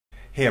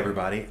Hey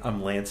everybody,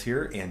 I'm Lance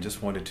here and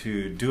just wanted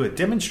to do a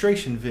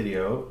demonstration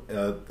video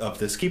of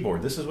this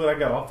keyboard. This is what I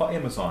got off of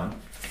Amazon.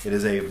 It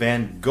is a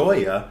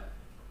Vangoa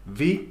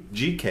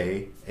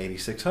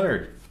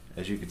VGK8600.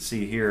 As you can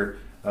see here,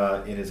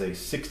 it is a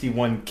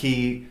 61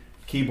 key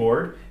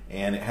keyboard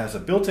and it has a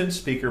built-in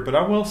speaker, but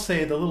I will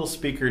say the little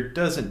speaker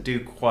doesn't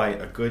do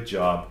quite a good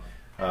job.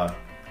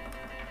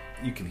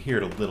 You can hear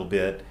it a little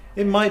bit.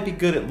 It might be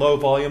good at low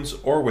volumes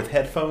or with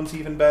headphones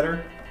even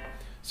better.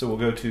 So we'll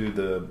go to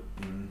the,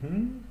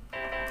 you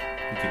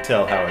can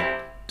tell how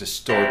it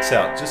distorts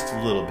out just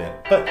a little bit.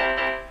 But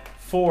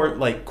for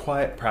like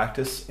quiet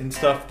practice and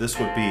stuff, this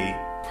would be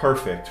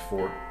perfect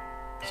for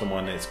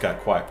someone that's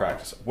got quiet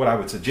practice. What I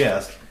would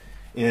suggest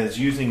is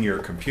using your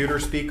computer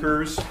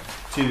speakers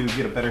to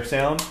get a better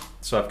sound.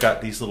 So I've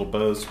got these little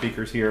Bose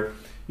speakers here.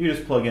 You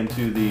just plug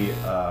into the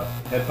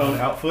headphone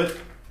output,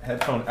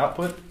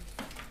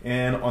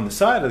 and on the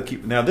side of the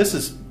keyboard, now this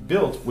is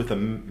built with a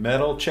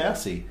metal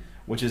chassis,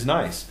 which is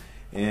nice.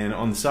 And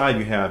on the side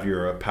you have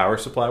your power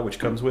supply, which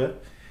comes with,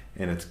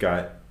 and it's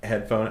got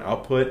headphone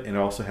output, and it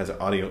also has an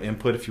audio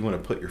input if you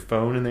want to put your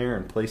phone in there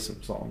and play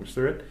some songs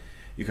through it.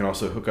 You can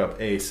also hook up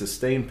a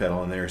sustain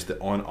pedal, and there's the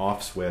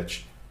on-off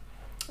switch.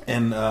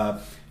 And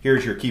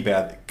here's your keypad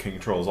that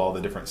controls all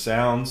the different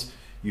sounds.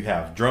 You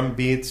have drum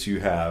beats, you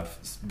have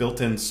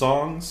built-in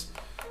songs.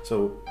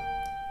 So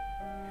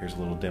here's a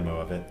little demo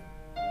of it.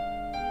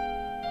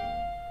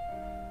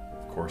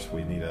 Of course,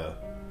 we need to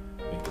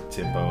make the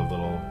tempo a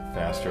little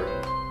faster.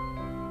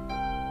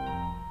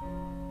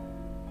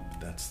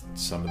 That's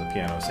some of the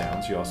piano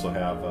sounds. You also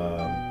have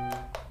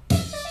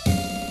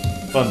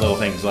fun little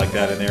things like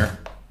that in there.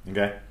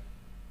 Okay.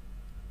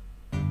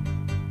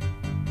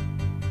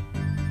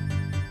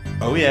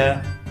 Oh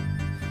yeah.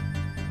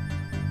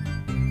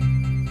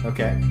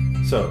 Okay,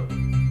 so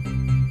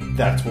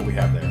that's what we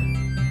have there.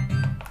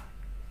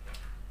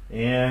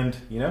 And,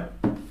 you know,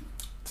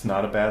 it's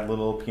not a bad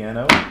little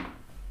piano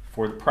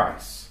for the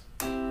price.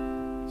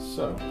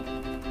 So,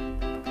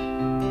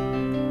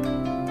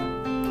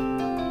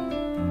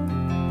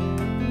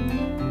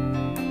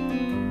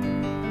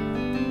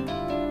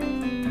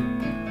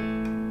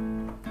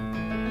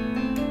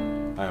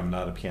 I am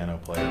not a piano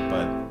player,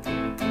 but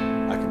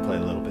I can play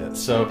a little bit.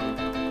 So,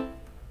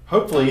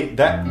 hopefully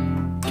that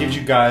gives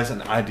you guys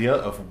an idea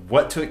of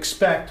what to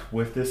expect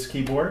with this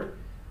keyboard.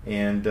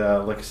 And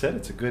like I said,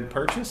 it's a good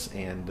purchase,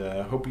 and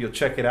hope you'll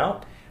check it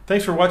out.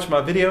 Thanks for watching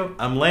my video.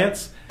 I'm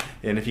Lance,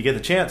 and if you get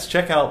the chance,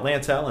 check out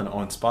Lance Allen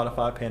on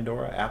Spotify,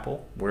 Pandora,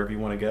 Apple, wherever you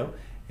want to go.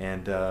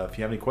 And if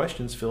you have any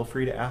questions, feel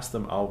free to ask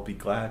them. I'll be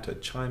glad to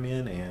chime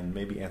in and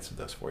maybe answer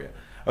those for you.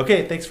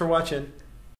 Okay, thanks for watching.